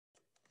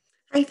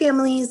Hi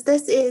families,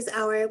 this is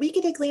our week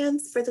at a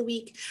glance for the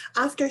week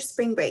after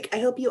spring break. I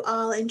hope you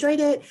all enjoyed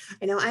it.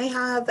 I know I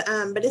have,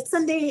 but it's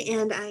Sunday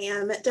and I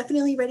am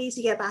definitely ready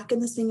to get back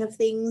in the swing of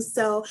things.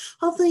 So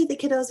hopefully the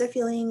kiddos are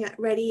feeling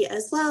ready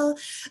as well,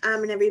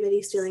 and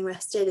everybody's feeling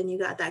rested and you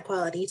got that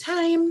quality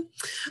time.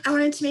 I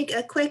wanted to make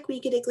a quick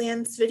week at a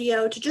glance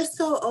video to just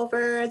go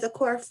over the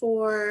core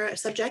 4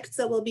 subjects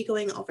that we'll be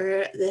going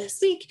over this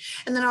week.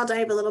 And then I'll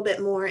dive a little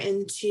bit more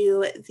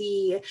into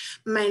the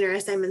minor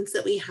assignments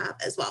that we have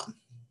as well.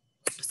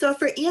 So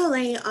for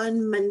ELA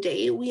on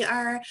Monday, we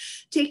are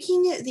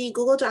taking the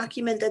Google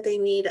document that they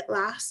made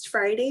last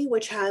Friday,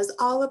 which has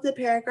all of the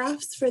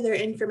paragraphs for their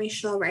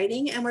informational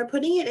writing, and we're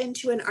putting it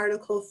into an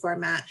article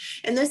format.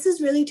 And this is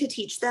really to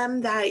teach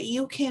them that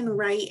you can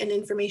write an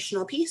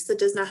informational piece that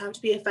does not have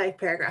to be a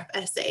 5-paragraph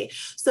essay.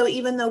 So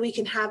even though we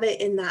can have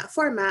it in that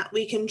format,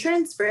 we can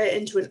transfer it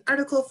into an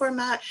article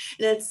format,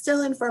 and it's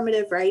still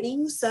informative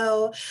writing.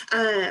 So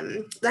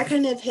that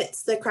kind of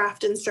hits the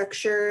craft and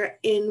structure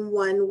in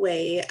one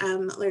way.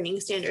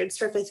 Learning standards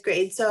for 5th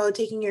grade. So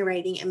taking your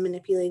writing and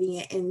manipulating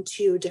it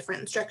into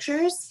different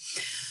structures.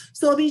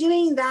 So we'll be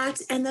doing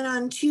that. And then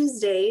on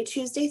Tuesday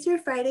through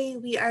Friday,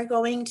 we are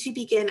going to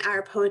begin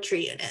our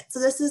poetry unit. So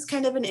this is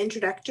kind of an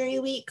introductory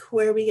week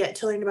where we get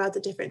to learn about the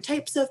different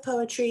types of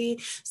poetry,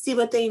 see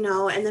what they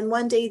know. And then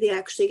one day they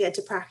actually get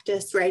to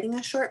practice writing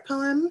a short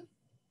poem.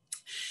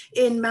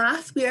 In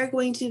math, we are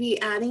going to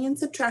be adding and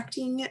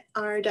subtracting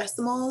our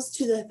decimals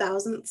to the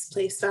thousandths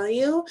place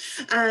value.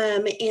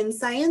 In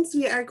science,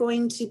 we are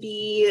going to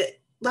be,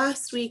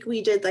 last week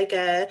we did like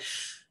a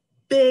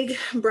big,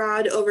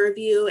 broad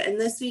overview,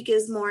 and this week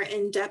is more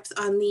in depth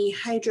on the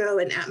hydro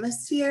and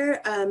atmosphere.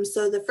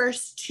 So the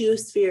first 2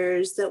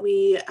 spheres that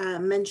we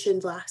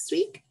mentioned last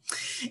week.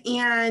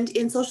 And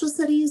in social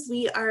studies,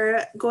 we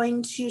are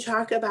going to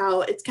talk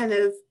about, it's kind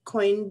of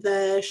coined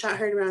the shot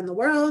heard around the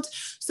world.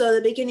 So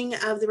the beginning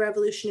of the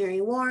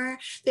Revolutionary War.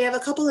 They have a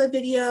couple of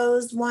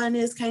videos. One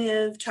is kind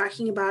of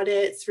talking about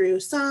it through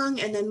song,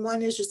 and then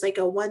one is just like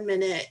a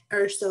 1-minute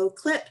or so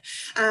clip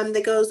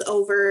that goes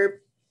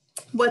over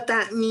what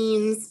that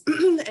means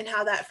and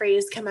how that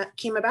phrase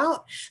came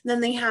about. And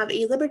then they have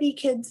a Liberty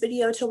Kids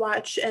video to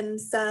watch and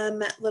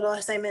some little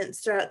assignments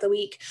throughout the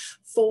week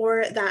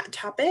for that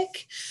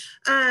topic.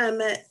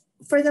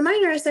 For the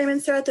minor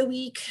assignments throughout the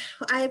week,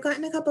 I've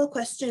gotten a couple of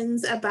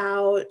questions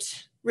about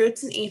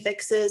roots and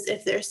affixes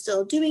if they're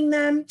still doing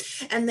them,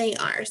 and they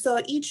are.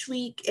 So each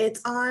week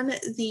it's on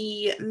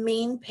the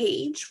main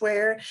page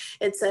where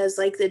it says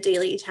like the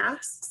daily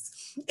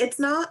tasks. It's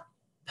not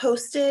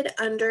posted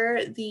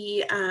under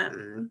the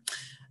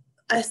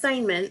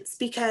assignments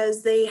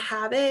because they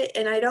have it,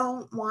 and I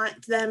don't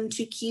want them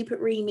to keep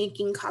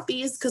remaking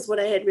copies, because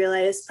what I had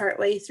realized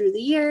partway through the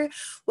year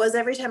was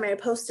every time I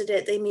posted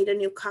it, they made a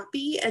new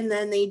copy and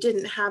then they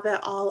didn't have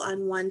it all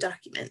on one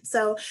document.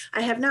 So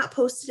I have not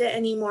posted it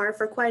anymore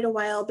for quite a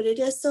while, but it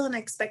is still an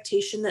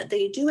expectation that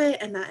they do it,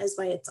 and that is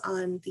why it's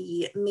on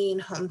the main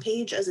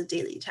homepage as a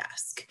daily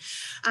task.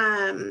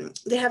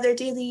 They have their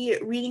daily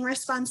reading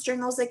response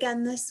journals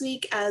again this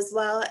week, as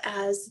well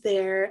as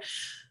their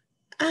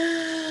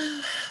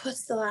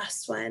what's the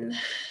last one?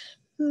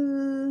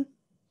 Oh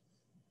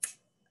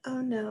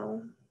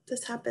no,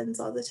 this happens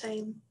all the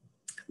time.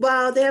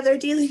 Well, they have their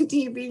daily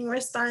deep reading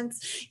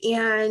response,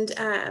 and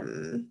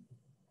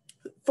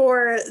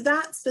for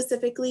that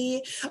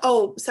specifically,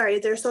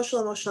 their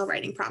social emotional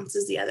writing prompts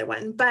is the other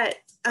one. But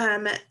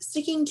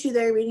sticking to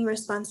their reading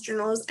response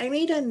journals, I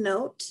made a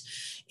note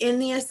in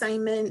the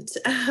assignment.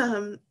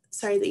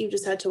 Sorry that you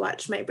just had to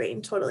watch my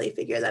brain totally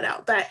figure that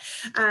out. But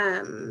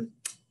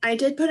I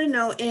did put a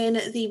note in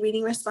the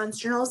reading response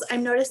journals.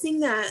 I'm noticing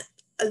that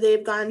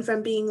they've gone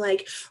from being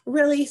like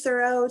really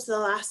thorough to the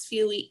last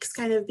few weeks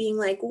kind of being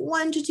like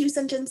 1 to 2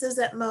 sentences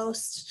at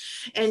most,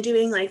 and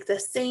doing like the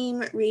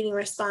same reading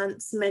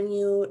response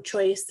menu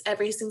choice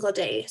every single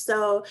day.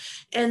 So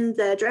in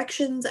the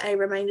directions, I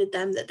reminded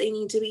them that they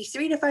need to be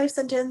 3 to 5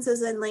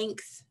 sentences in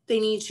length. They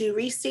need to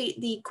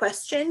restate the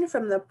question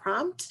from the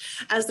prompt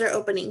as their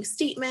opening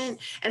statement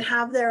and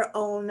have their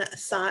own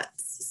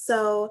thoughts.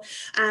 So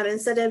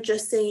instead of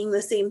just saying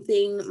the same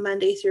thing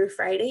Monday through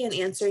Friday and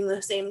answering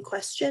the same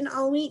question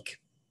all week,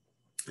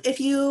 if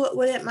you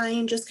wouldn't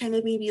mind just kind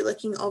of maybe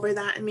looking over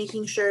that and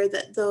making sure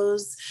that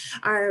those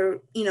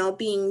are,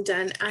 being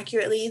done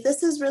accurately.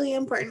 This is really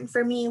important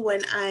for me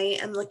when I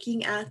am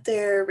looking at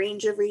their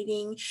range of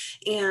reading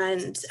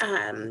and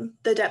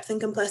the depth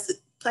and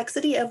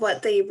complexity of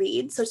what they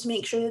read. So to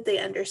make sure that they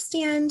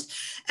understand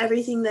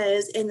everything that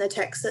is in the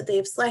text that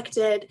they've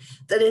selected,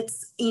 that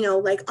it's,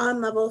 like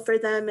on level for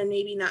them and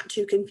maybe not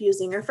too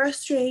confusing or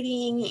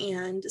frustrating.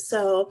 And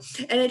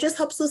it just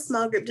helps with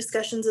small group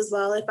discussions as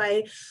well. If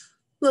I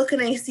look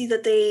and I see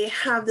that they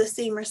have the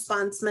same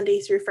response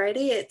Monday through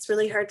Friday, it's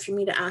really hard for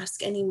me to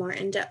ask any more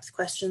in-depth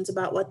questions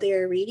about what they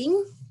are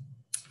reading.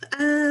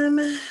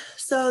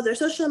 So their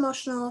social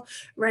emotional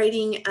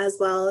writing as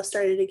well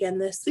started again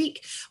this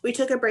week. We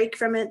took a break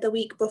from it the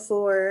week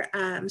before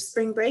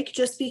spring break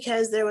just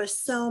because there was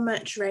so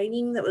much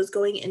writing that was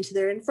going into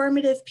their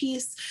informative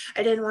piece.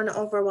 I didn't want to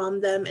overwhelm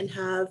them and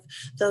have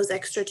those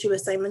extra 2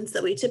 assignments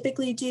that we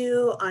typically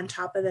do on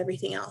top of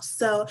everything else.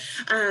 So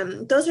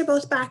those are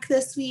both back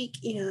this week,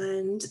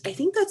 and I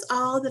think that's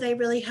all that I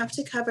really have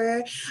to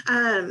cover.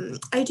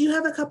 I do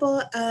have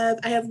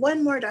I have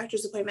one more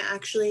doctor's appointment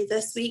actually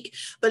this week,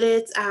 but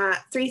it's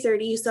at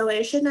 3:30, so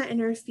it should not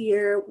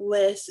interfere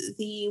with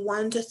the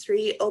 1 to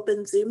 3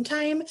 open Zoom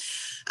time.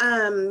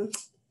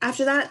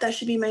 After that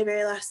should be my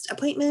very last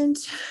appointment,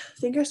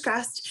 fingers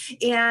crossed.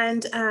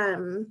 And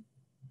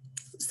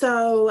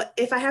so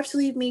if I have to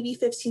leave maybe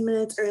 15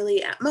 minutes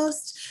early at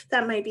most,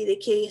 that might be the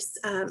case.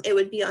 It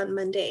would be on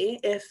Monday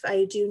if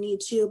I do need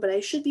to, but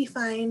I should be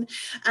fine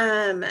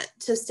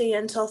to stay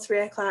until 3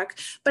 o'clock.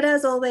 But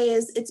as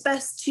always, it's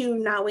best to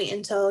not wait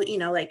until,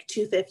 like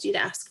 2:50 to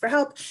ask for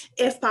help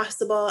if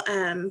possible.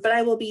 But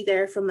I will be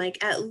there from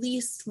like at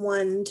least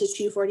 1 to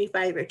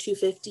 2:45 or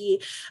 2:50.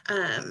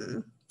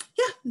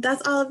 Yeah,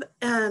 that's all of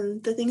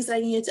the things that I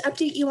needed to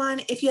update you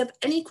on. If you have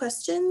any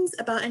questions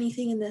about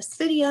anything in this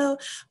video,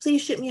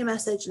 please shoot me a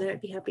message and I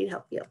would be happy to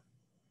help you.